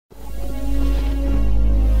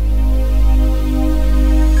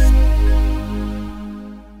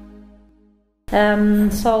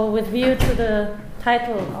So with view to the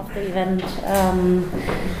title of the event,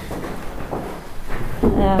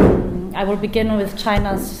 I will begin with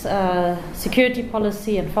China's security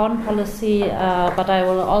policy and foreign policy, but I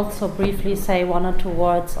will also briefly say one or two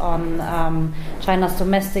words on China's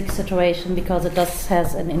domestic situation, because it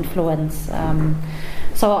has an influence.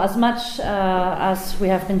 So as much as we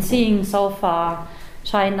have been seeing so far,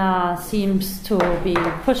 China seems to be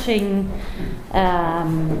pushing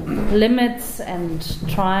limits and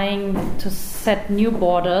trying to set new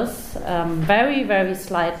borders very, very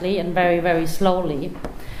slightly and very, very slowly.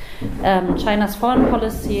 China's foreign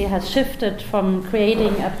policy has shifted from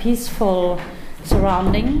creating a peaceful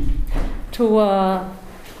surrounding to a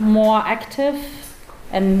more active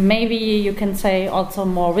and maybe you can say also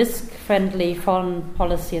more risk-friendly foreign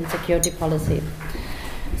policy and security policy.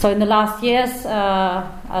 So in the last years,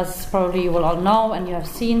 as probably you will all know and you have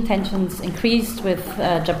seen, tensions increased with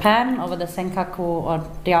Japan over the Senkaku or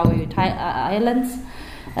Diaoyu Islands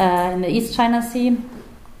in the East China Sea,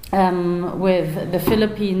 with the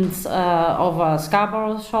Philippines over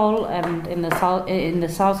Scarborough Shoal and in the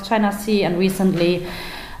South China Sea, and recently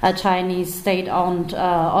a Chinese state-owned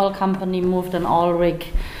oil company moved an oil rig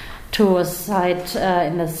to a site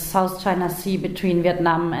in the South China Sea between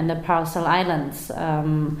Vietnam and the Paracel Islands.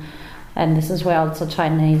 And this is where also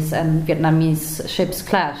Chinese and Vietnamese ships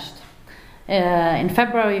clashed. In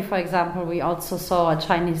February, for example, we also saw a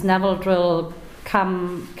Chinese naval drill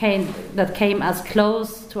that came as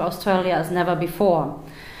close to Australia as never before.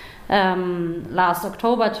 Last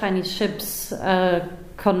October, Chinese ships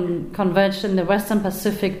converged in the Western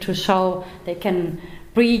Pacific to show they can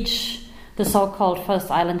breach the so-called First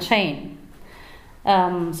Island chain.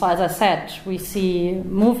 So as I said, we see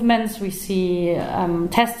movements, we see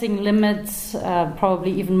testing limits,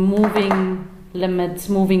 probably even moving limits,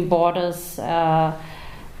 moving borders,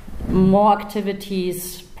 more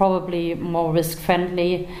activities, probably more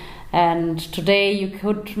risk-friendly. And today you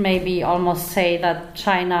could maybe almost say that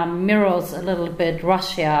China mirrors a little bit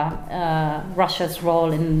Russia's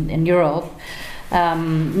role in Europe.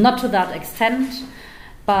 Not to that extent,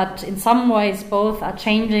 but in some ways both are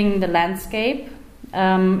changing the landscape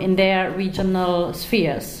in their regional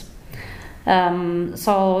spheres.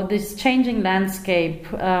 So this changing landscape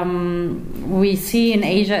we see in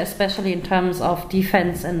Asia, especially in terms of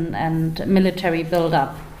defense and military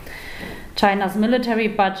build-up. China's military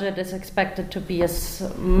budget is expected to be as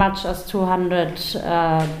much as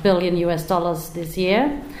 $200 billion this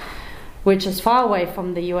year, which is far away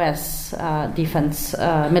from the US defense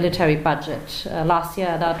military budget. Last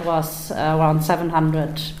year that was around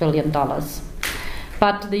 $700 billion.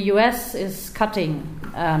 But the US is cutting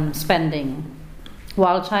spending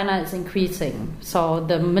while China is increasing. So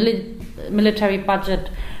the military budget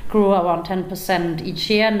grew around 10% each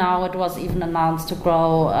year. Now it was even announced to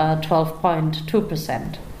grow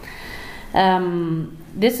 12.2%.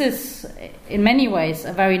 This is in many ways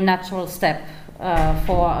a very natural step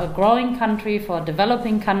for a growing country, for a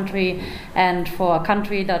developing country, and for a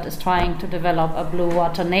country that is trying to develop a blue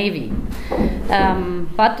water navy.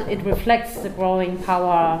 But it reflects the growing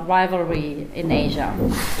power rivalry in Asia.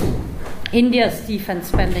 India's defense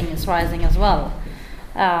spending is rising as well.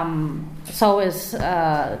 So is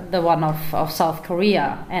the one of South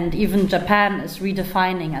Korea, and even Japan is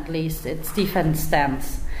redefining at least its defense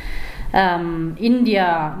stance.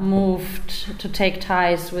 India moved to take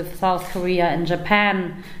ties with South Korea and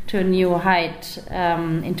Japan to a new height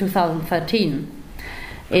in 2013.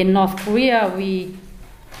 In North Korea, we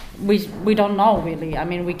don't know really. I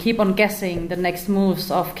mean, we keep on guessing the next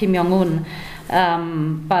moves of Kim Jong-un,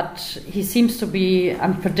 but he seems to be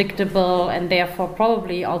unpredictable and therefore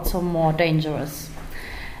probably also more dangerous.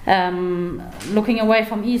 Looking away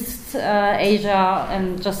from East Asia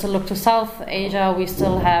and just a look to South Asia, we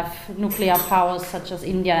still have nuclear powers such as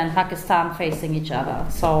India and Pakistan facing each other.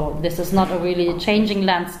 So this is not a really changing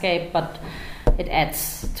landscape, but it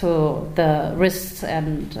adds to the risks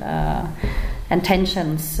and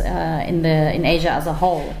tensions in Asia as a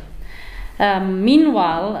whole.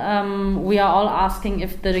 Meanwhile, we are all asking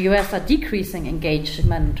if the US are decreasing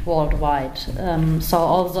engagement worldwide, so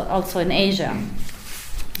also in Asia.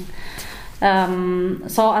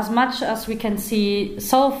 So as much as we can see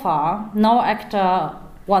so far, no actor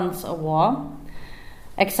wants a war,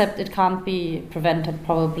 except it can't be prevented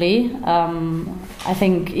probably. I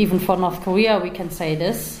think even for North Korea we can say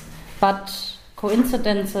this, but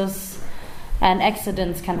coincidences and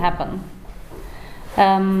accidents can happen.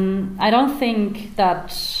 I don't think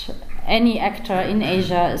that any actor in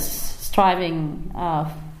Asia is striving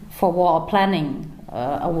for war or planning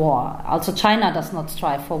a war. Also China does not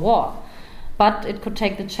strive for war. but it could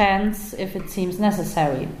take the chance if it seems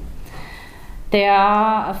necessary. There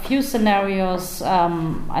are a few scenarios.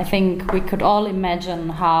 I think we could all imagine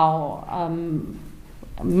how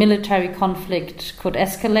military conflict could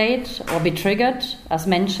escalate or be triggered, as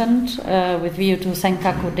mentioned, with view to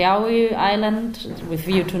Senkaku Diaoyu Island, with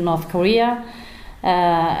view to North Korea,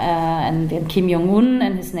 and Kim Jong-un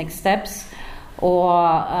and his next steps. Or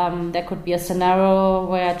there could be a scenario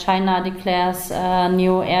where China declares a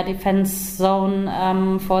new air defense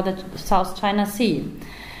zone for the South China Sea.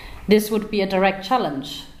 This would be a direct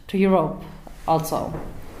challenge to Europe also.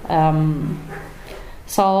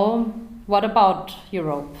 So what about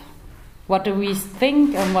Europe? What do we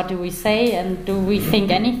think and what do we say, and do we think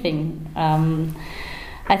anything?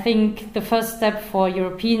 I think the first step for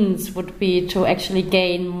Europeans would be to actually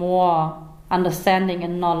gain more understanding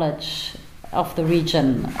and knowledge of the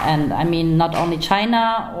region. And I mean not only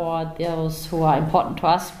China or those who are important to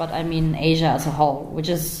us, but I mean Asia as a whole, which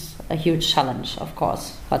is a huge challenge, of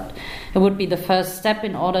course. But it would be the first step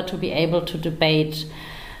in order to be able to debate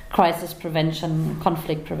crisis prevention,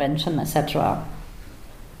 conflict prevention, etc.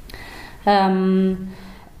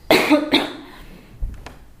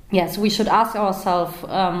 Yes, we should ask ourselves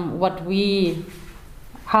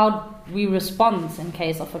how we respond in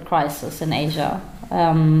case of a crisis in Asia.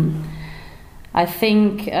 I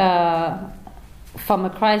think from a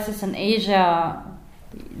crisis in Asia,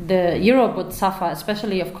 Europe would suffer,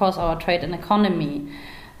 especially, of course, our trade and economy.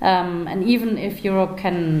 And even if Europe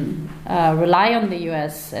can rely on the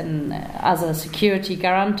US and as a security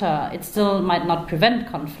guarantor, it still might not prevent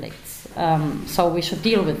conflicts. So we should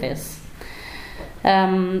deal with this.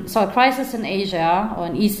 So a crisis in Asia or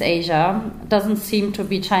in East Asia doesn't seem to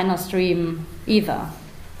be China's dream either.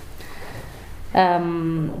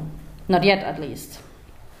 Not yet, at least.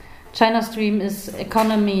 China's dream is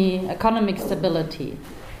economic stability.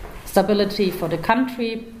 Stability for the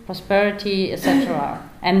country, prosperity, etc.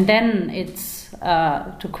 And then it's,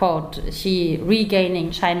 to quote Xi,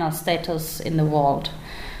 regaining China's status in the world.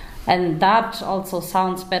 And that also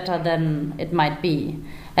sounds better than it might be.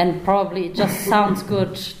 And probably it just sounds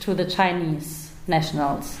good to the Chinese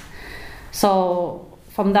nationals. So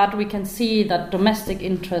from that we can see that domestic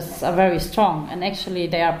interests are very strong, and actually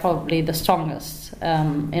they are probably the strongest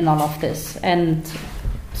in all of this, and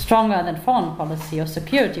stronger than foreign policy or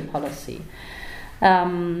security policy.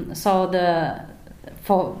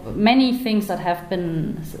 For many things that have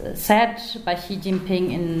been said by Xi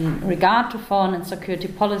Jinping in regard to foreign and security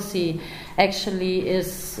policy actually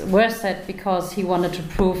were said because he wanted to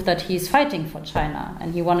prove that he's fighting for China,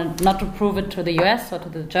 and he wanted not to prove it to the US or to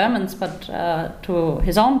the Germans, but to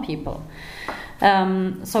his own people.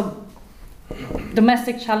 So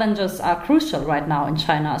domestic challenges are crucial right now in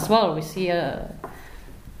China as well. We see a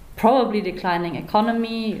probably declining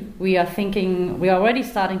economy. We are already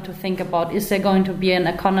starting to think about, is there going to be an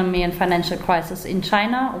economy and financial crisis in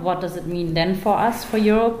China? What does it mean then for us, for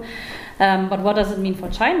Europe? But what does it mean for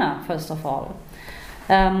China, first of all?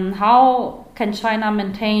 How can China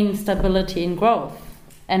maintain stability and growth?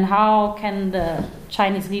 And how can the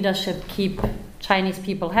Chinese leadership keep Chinese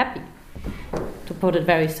people happy? To put it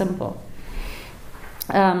very simple.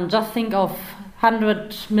 Just think of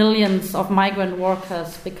 100 millions of migrant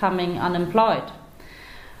workers becoming unemployed.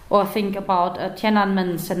 Or think about a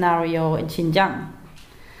Tiananmen scenario in Xinjiang.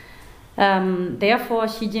 Therefore,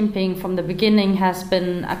 Xi Jinping from the beginning has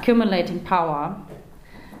been accumulating power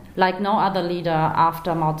like no other leader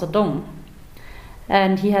after Mao Zedong.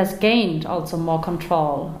 And he has gained also more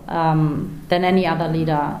control than any other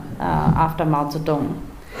leader after Mao Zedong.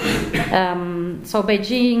 So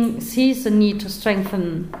Beijing sees the need to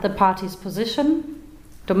strengthen the party's position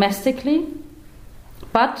domestically,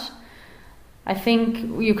 but I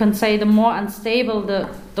think you can say the more unstable the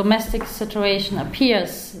domestic situation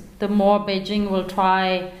appears, the more Beijing will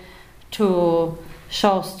try to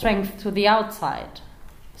show strength to the outside,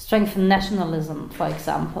 strengthen nationalism, for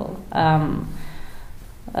example,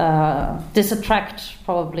 distract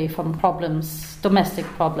probably from problems, domestic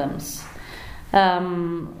problems,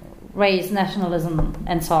 raise nationalism,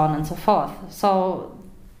 and so on and so forth. So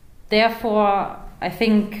therefore, I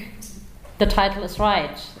think the title is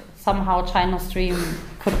right. Somehow China's dream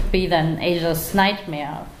could be then Asia's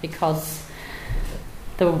nightmare, because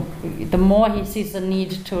the more he sees the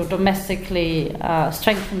need to domestically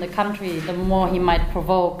strengthen the country, the more he might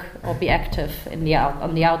provoke or be active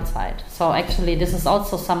on the outside. So actually this is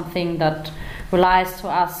also something that relies to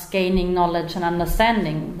us gaining knowledge and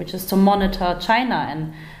understanding, which is to monitor China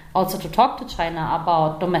and also to talk to China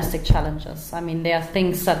about domestic challenges. I mean, there are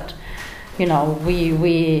things that,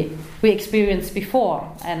 we experienced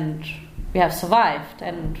before and we have survived,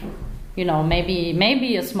 and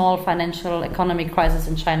maybe a small financial economic crisis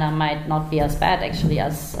in China might not be as bad actually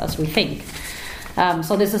as we think.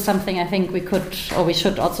 So this is something I think we could or we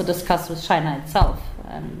should also discuss with China itself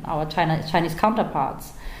and our Chinese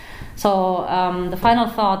counterparts. So the final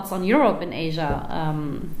thoughts on Europe in Asia.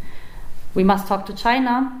 We must talk to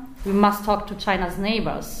China. We must talk to China's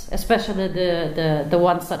neighbors, especially the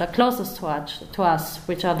ones that are closest to us,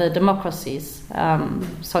 which are the democracies.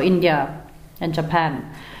 So India and Japan,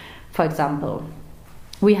 for example.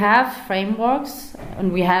 We have frameworks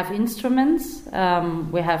and we have instruments.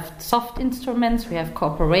 We have soft instruments. We have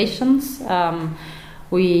corporations.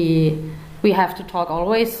 We have to talk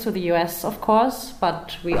always to the US, of course,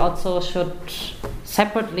 but we also should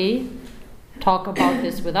separately talk about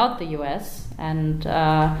this without the US. And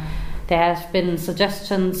there have been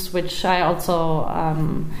suggestions which I also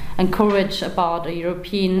encourage about a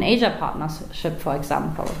European-Asia partnership, for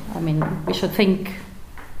example. I mean, we should think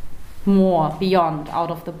more beyond, out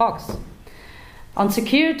of the box. On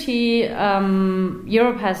security,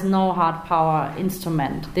 Europe has no hard power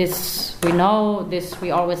instrument. This we know, this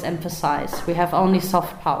we always emphasize. We have only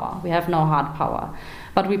soft power, we have no hard power.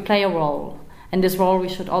 But we play a role, and this role we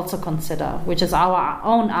should also consider, which is our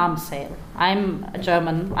own arms sale. I'm a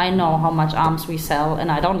German, I know how much arms we sell,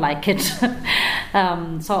 and I don't like it.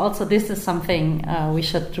 So also this is something we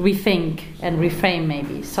should rethink and reframe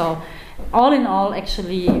maybe. So all in all,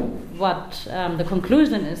 actually, what the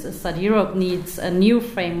conclusion is that Europe needs a new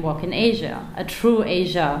framework in Asia, a true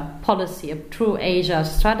Asia policy, a true Asia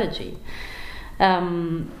strategy.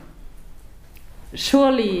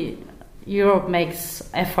 Surely Europe makes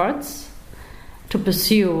efforts to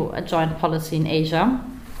pursue a joint policy in Asia,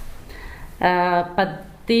 but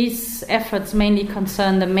these efforts mainly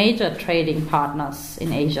concern the major trading partners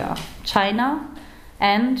in Asia, China,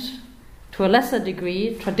 and to a lesser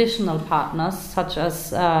degree, traditional partners such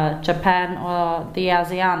as Japan or the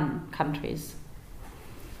ASEAN countries.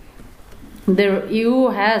 The EU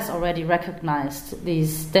has already recognized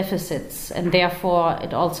these deficits, and therefore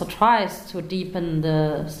it also tries to deepen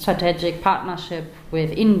the strategic partnership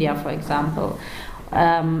with India, for example,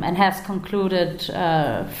 and has concluded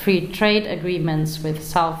free trade agreements with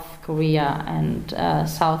South Korea and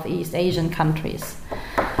Southeast Asian countries.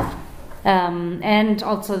 And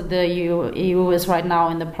also the EU is right now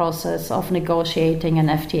in the process of negotiating an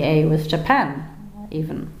FTA with Japan,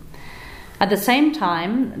 even. At the same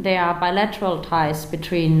time, there are bilateral ties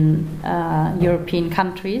between European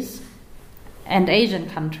countries and Asian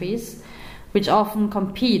countries, which often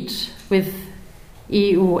compete with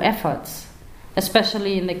EU efforts,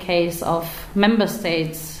 especially in the case of member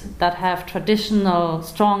states that have traditional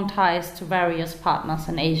strong ties to various partners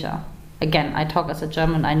in Asia. Again, I talk as a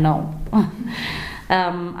German, I know.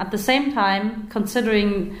 At the same time,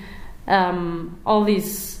 considering all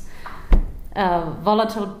these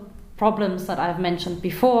volatile problems that I've mentioned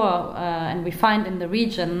before and we find in the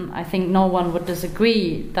region, I think no one would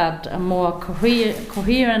disagree that a more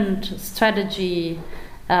coherent strategy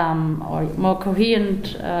or more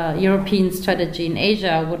coherent European strategy in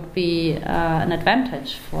Asia would be an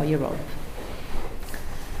advantage for Europe.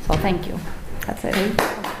 So thank you. That's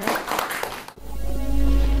it.